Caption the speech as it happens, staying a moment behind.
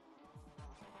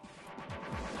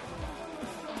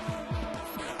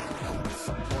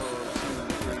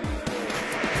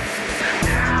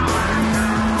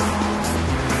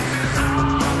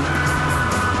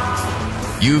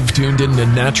You've tuned into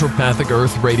Naturopathic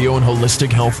Earth Radio and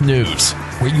Holistic Health News,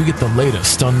 where you get the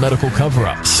latest on medical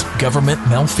cover-ups, government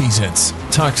malfeasance,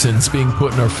 toxins being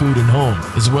put in our food and home,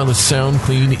 as well as sound,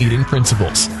 clean eating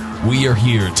principles. We are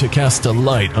here to cast a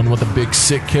light on what the big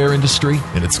sick care industry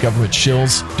and its government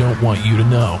shills don't want you to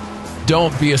know.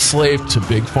 Don't be a slave to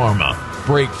Big Pharma.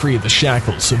 Break free of the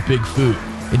shackles of Big Food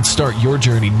and start your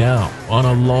journey now on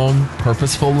a long,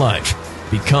 purposeful life.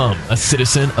 Become a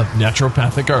citizen of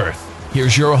Naturopathic Earth.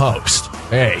 Here's your host,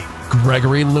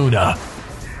 Gregory Luna.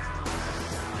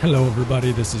 Hello,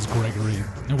 everybody. This is Gregory,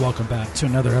 and welcome back to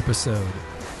another episode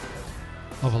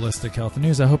of Holistic Health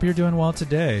News. I hope you're doing well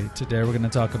today. Today, we're going to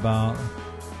talk about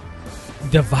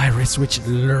the virus which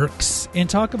lurks and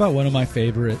talk about one of my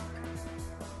favorite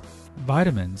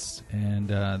vitamins, and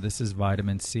this is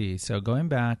vitamin C. So going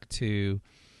back to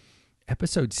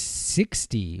episode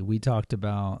 60, we talked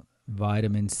about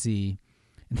vitamin C.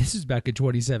 And this is back in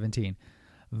 2017.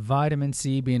 Vitamin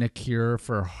C being a cure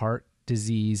for heart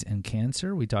disease and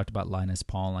cancer. We talked about Linus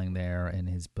Pauling there and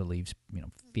his beliefs,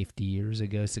 50 years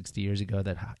ago, 60 years ago,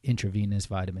 that intravenous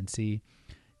vitamin C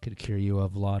could cure you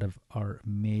of a lot of our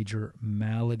major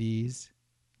maladies.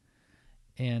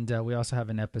 And we also have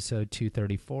an episode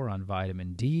 234 on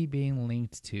vitamin D being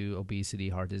linked to obesity,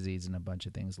 heart disease, and a bunch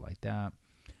of things like that.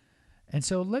 And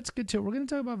so let's get to it. We're going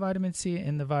to talk about vitamin C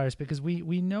and the virus because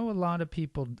we know a lot of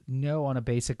people know on a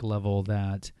basic level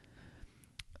that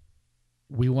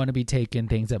we want to be taking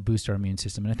things that boost our immune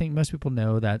system. And I think most people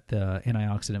know that the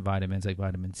antioxidant vitamins like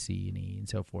vitamin C and E and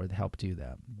so forth help do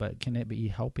that. But can it be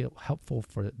helpful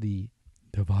for the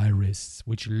virus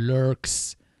which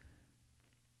lurks?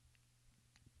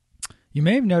 You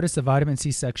may have noticed the vitamin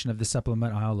C section of the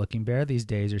supplement aisle looking bare these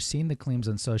days, or seen the claims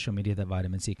on social media that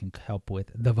vitamin C can help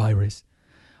with the virus.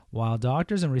 While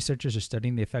doctors and researchers are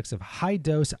studying the effects of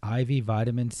high-dose IV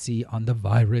vitamin C on the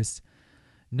virus,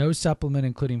 no supplement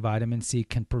including vitamin C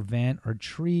can prevent or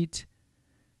treat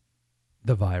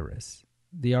the virus.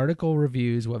 The article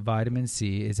reviews what vitamin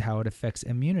C is, how it affects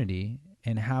immunity,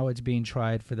 and how it's being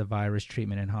tried for the virus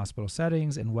treatment in hospital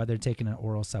settings, and whether taking an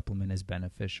oral supplement is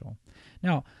beneficial.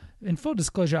 Now, in full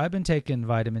disclosure, I've been taking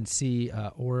vitamin C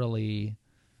orally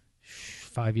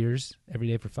 5 years, every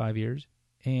day for 5 years,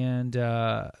 and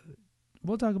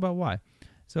we'll talk about why.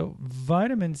 So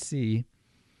vitamin C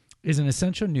is an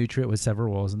essential nutrient with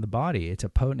several roles in the body. It's a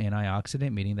potent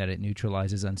antioxidant, meaning that it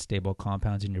neutralizes unstable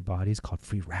compounds in your body. It's called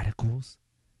free radicals.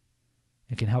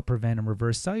 It can help prevent and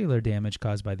reverse cellular damage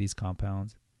caused by these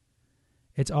compounds.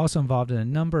 It's also involved in a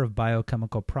number of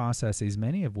biochemical processes,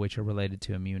 many of which are related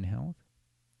to immune health.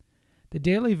 The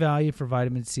daily value for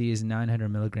vitamin C is 900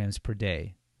 milligrams per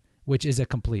day, which is a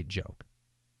complete joke.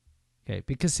 Okay,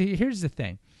 because see, here's the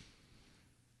thing.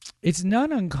 It's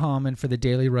not uncommon for the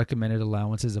daily recommended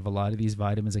allowances of a lot of these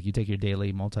vitamins, like you take your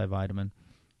daily multivitamin,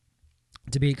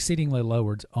 to be exceedingly low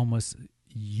or it's almost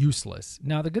useless.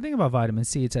 Now, the good thing about vitamin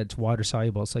C is that it's water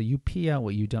soluble, so you pee out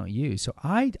what you don't use. So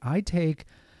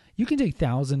you can take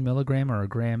 1,000 milligram or a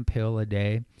gram pill a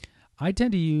day. I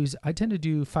tend to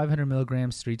do 500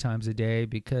 milligrams 3 times a day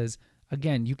because,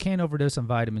 again, you can't overdose on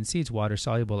vitamin C. It's water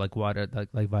soluble like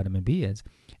vitamin B is.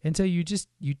 And so you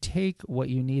take what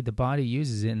you need, the body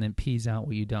uses it, and then pees out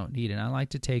what you don't need. And I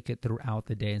like to take it throughout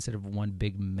the day instead of one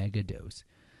big mega dose.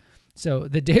 So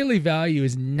the daily value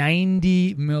is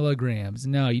 90 milligrams.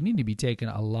 No, you need to be taking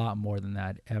a lot more than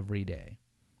that every day.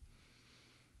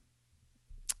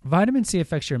 Vitamin C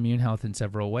affects your immune health in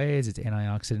several ways. Its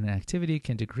antioxidant activity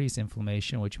can decrease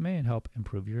inflammation, which may help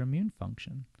improve your immune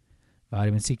function.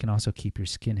 Vitamin C can also keep your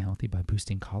skin healthy by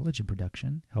boosting collagen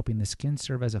production, helping the skin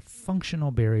serve as a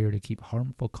functional barrier to keep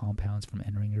harmful compounds from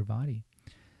entering your body.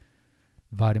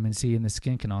 Vitamin C in the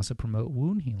skin can also promote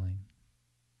wound healing.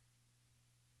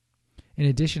 In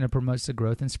addition, it promotes the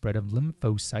growth and spread of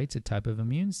lymphocytes, a type of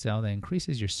immune cell that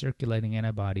increases your circulating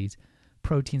antibodies,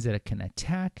 proteins that it can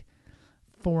attack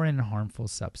foreign harmful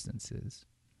substances.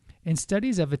 In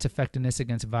studies of its effectiveness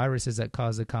against viruses that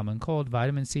cause the common cold,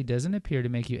 vitamin C doesn't appear to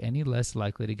make you any less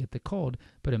likely to get the cold,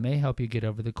 but it may help you get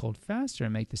over the cold faster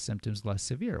and make the symptoms less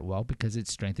severe. Well, because it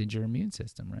strengthens your immune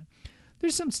system, right?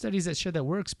 There's some studies that show that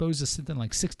we're exposed to something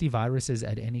like 60 viruses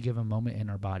at any given moment in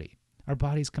our body. Our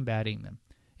body's combating them,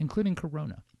 including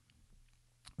corona.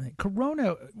 Like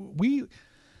COVID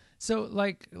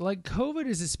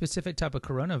is a specific type of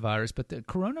coronavirus, but the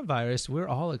coronavirus we're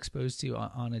all exposed to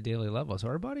on a daily level. So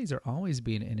our bodies are always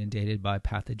being inundated by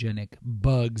pathogenic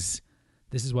bugs.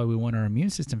 This is why we want our immune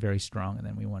system very strong, and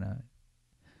then we want to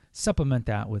supplement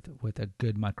that with a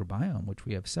good microbiome, which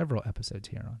we have several episodes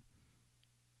here on.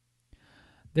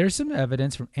 There's some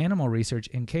evidence from animal research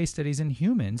and case studies in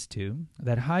humans, too,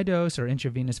 that high-dose or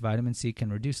intravenous vitamin C can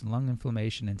reduce lung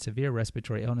inflammation and severe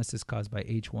respiratory illnesses caused by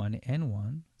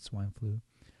H1N1, swine flu,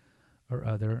 or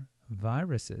other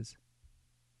viruses.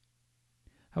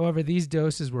 However, these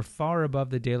doses were far above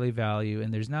the daily value,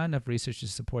 and there's not enough research to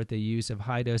support the use of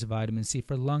high-dose vitamin C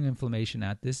for lung inflammation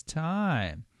at this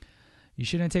time. You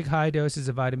shouldn't take high doses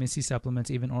of vitamin C supplements,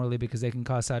 even orally, because they can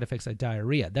cause side effects like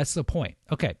diarrhea. That's the point.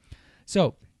 Okay.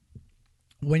 So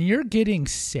when you're getting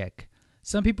sick,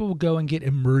 some people will go and get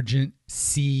Emergent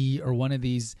C or one of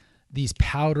these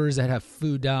powders that have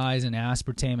food dyes and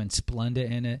aspartame and Splenda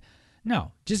in it.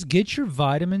 No, just get your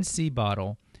vitamin C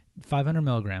bottle, 500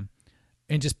 milligram,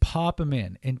 and just pop them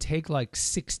in and take like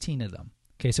 16 of them.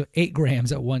 Okay, so 8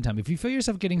 grams at one time. If you feel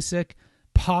yourself getting sick,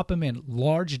 pop them in,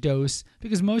 large dose,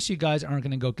 because most of you guys aren't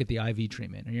going to go get the IV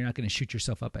treatment, or you're not going to shoot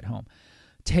yourself up at home.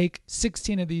 Take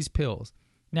 16 of these pills.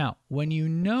 Now, when you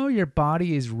know your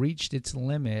body has reached its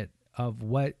limit of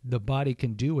what the body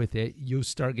can do with it, you'll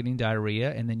start getting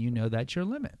diarrhea, and then you know that's your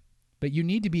limit. But you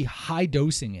need to be high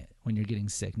dosing it when you're getting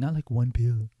sick, not like one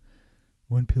pill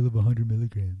of 100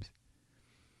 milligrams.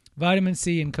 Vitamin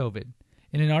C and COVID.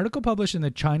 In an article published in the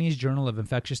Chinese Journal of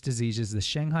Infectious Diseases, the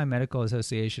Shanghai Medical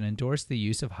Association endorsed the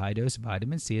use of high-dose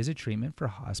vitamin C as a treatment for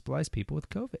hospitalized people with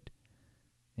COVID.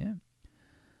 Yeah.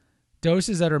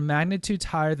 Doses that are magnitudes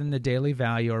higher than the daily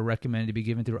value are recommended to be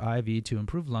given through IV to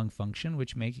improve lung function,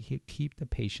 which may keep the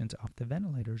patients off the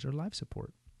ventilators or life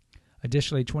support.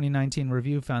 Additionally, a 2019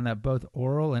 review found that both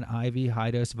oral and IV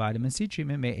high-dose vitamin C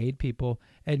treatment may aid people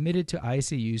admitted to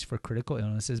ICUs for critical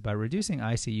illnesses by reducing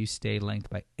ICU stay length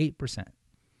by 8%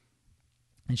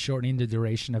 and shortening the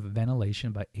duration of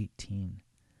ventilation by 18,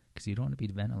 because you don't want to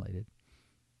be ventilated.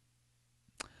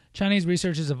 Chinese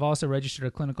researchers have also registered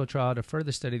a clinical trial to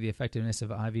further study the effectiveness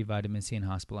of IV vitamin C in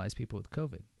hospitalized people with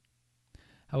COVID.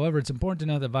 However, it's important to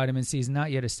know that vitamin C is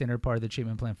not yet a standard part of the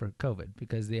treatment plan for COVID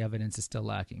because the evidence is still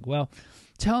lacking. Well,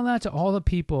 tell that to all the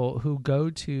people who go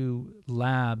to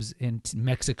labs in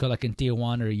Mexico, like in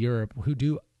Tijuana or Europe, who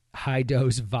do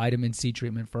high-dose vitamin C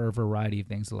treatment for a variety of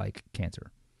things like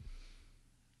cancer.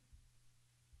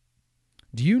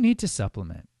 Do you need to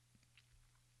supplement?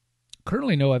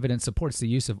 Currently, no evidence supports the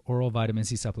use of oral vitamin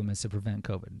C supplements to prevent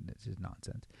COVID. This is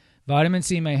nonsense. Vitamin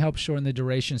C may help shorten the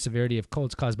duration and severity of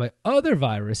colds caused by other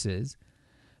viruses,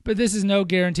 but this is no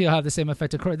guarantee it'll have the same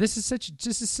effect. This is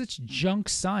such junk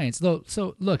science.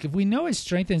 So look, if we know it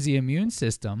strengthens the immune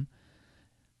system,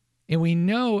 and we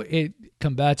know it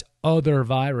combats other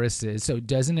viruses, so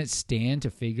doesn't it stand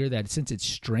to figure that since it's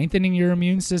strengthening your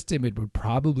immune system, it would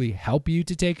probably help you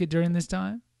to take it during this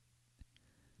time?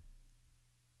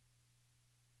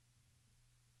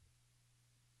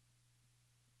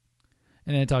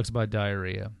 And then it talks about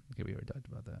diarrhea. Okay, we already talked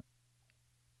about that.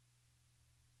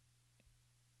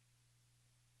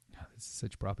 Oh, this is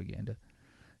such propaganda.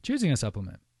 Choosing a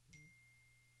supplement.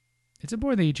 It's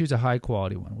important that you choose a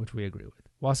high-quality one, which we agree with.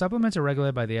 While supplements are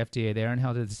regulated by the FDA, they aren't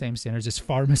held to the same standards as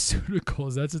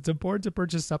pharmaceuticals. It's important to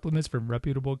purchase supplements from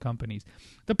reputable companies.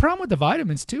 The problem with the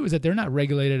vitamins, too, is that they're not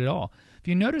regulated at all. If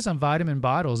you notice on vitamin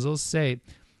bottles, they'll say,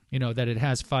 that it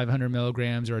has 500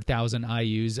 milligrams or 1,000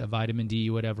 IUs of vitamin D,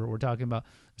 whatever we're talking about.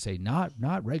 Say, not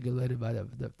regulated by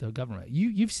the government.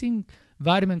 You've seen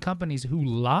vitamin companies who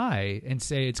lie and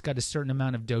say it's got a certain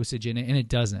amount of dosage in it, and it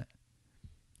doesn't.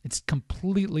 It's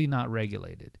completely not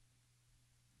regulated.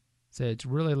 So it's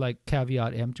really like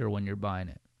caveat emptor when you're buying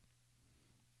it.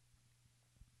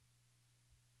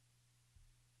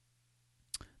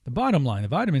 The bottom line, the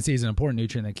vitamin C is an important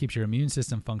nutrient that keeps your immune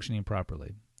system functioning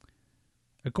properly.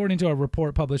 According to a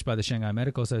report published by the Shanghai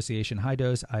Medical Association,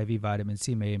 high-dose IV vitamin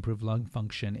C may improve lung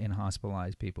function in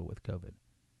hospitalized people with COVID.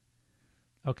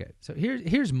 Okay, so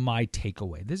here's my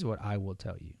takeaway. This is what I will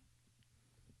tell you.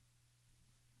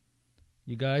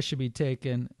 You guys should be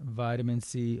taking vitamin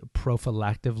C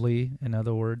prophylactically, in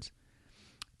other words.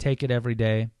 Take it every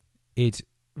day. It's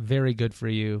very good for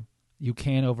you. You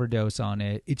can't overdose on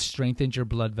it. It strengthens your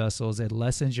blood vessels. It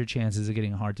lessens your chances of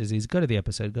getting heart disease. Go to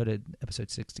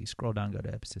episode 60. Scroll down, go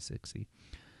to episode 60.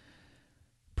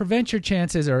 Prevent your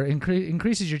chances or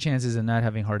increases your chances of not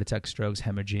having heart attacks, strokes,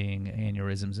 hemorrhaging,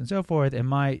 aneurysms, and so forth. It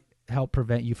might help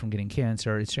prevent you from getting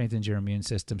cancer. It strengthens your immune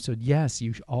system. So yes,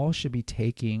 you all should be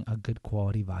taking a good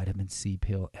quality vitamin C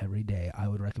pill every day. I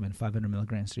would recommend 500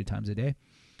 milligrams 3 times a day.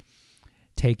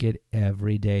 Take it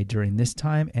every day during this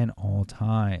time and all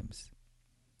times.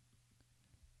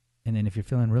 And then if you're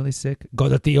feeling really sick, go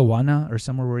to Tijuana or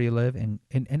somewhere where you live. And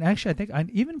actually, I think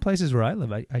even places where I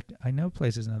live, I know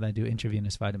places now that do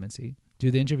intravenous vitamin C.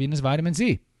 Do the intravenous vitamin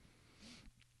C.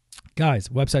 Guys,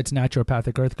 website's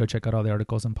Naturopathic Earth. Go check out all the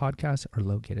articles and podcasts are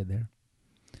located there.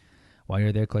 While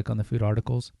you're there, click on the food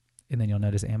articles, and then you'll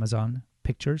notice Amazon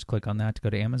pictures. Click on that to go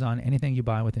to Amazon. Anything you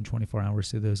buy within 24 hours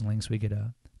through those links, we get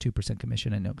a 2%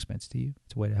 commission and no expense to you.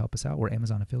 It's a way to help us out. We're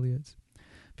Amazon affiliates.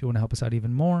 If you want to help us out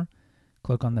even more,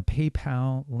 click on the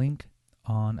PayPal link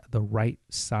on the right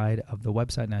side of the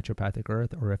website, Naturopathic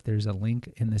Earth, or if there's a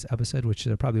link in this episode, which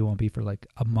there probably won't be for like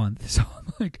a month. So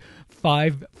I'm like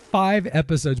five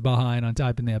episodes behind on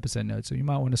typing the episode notes. So you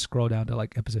might want to scroll down to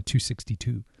like episode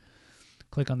 262.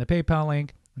 Click on the PayPal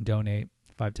link and donate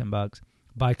 $5-10.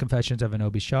 Buy Confessions of an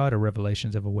Obese Shot or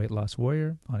Revelations of a Weight Loss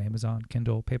Warrior on Amazon,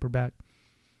 Kindle, paperback.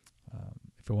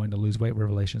 If you're wanting to lose weight,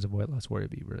 Revelations of a Weight Loss Warrior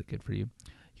would be really good for you.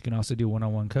 You can also do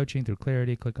one-on-one coaching through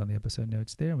Clarity. Click on the episode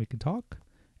notes there and we can talk.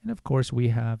 And of course, we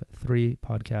have 3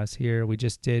 podcasts here. We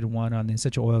just did one on the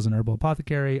essential oils and herbal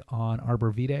apothecary on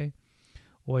Arbor Vitae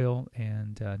oil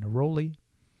and neroli.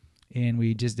 And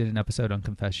we just did an episode on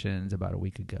Confessions about a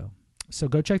week ago. So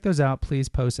go check those out. Please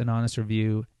post an honest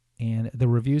review. And the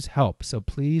reviews help. So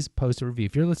please post a review.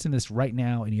 If you're listening to this right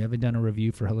now and you haven't done a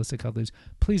review for Holistic Health News,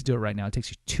 please do it right now. It takes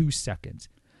you 2 seconds.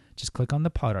 Just click on the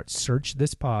pod art. Search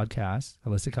this podcast,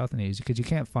 Holistic Health News, because you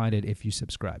can't find it if you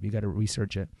subscribe. You got to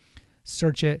research it.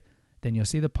 Search it. Then you'll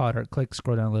see the pod art. Click,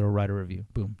 scroll down a little, write a review.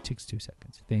 Boom. Takes 2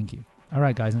 seconds. Thank you. All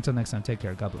right, guys. Until next time, take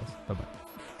care. God bless. Bye-bye.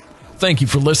 Thank you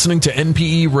for listening to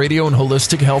NPE Radio and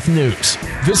Holistic Health News.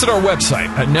 Visit our website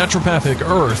at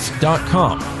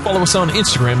naturopathicearth.com. Follow us on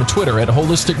Instagram and Twitter at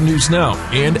Holistic News Now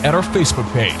and at our Facebook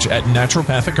page at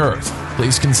Naturopathic Earth.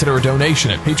 Please consider a donation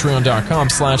at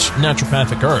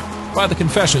patreon.com/naturopathic earth. Buy the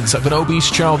Confessions of an Obese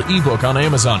Child ebook on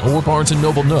Amazon or Barnes &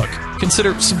 Noble Nook.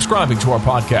 Consider subscribing to our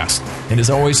podcast. And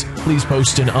as always, please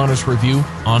post an honest review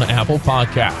on Apple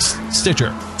Podcasts,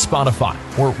 Stitcher, Spotify,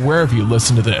 or wherever you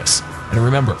listen to this. And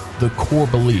remember, the core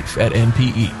belief at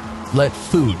NPE, let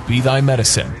food be thy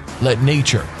medicine, let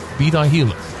nature be thy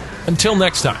healer. Until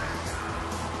next time.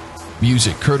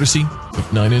 Music courtesy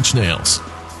of 9 Inch Nails.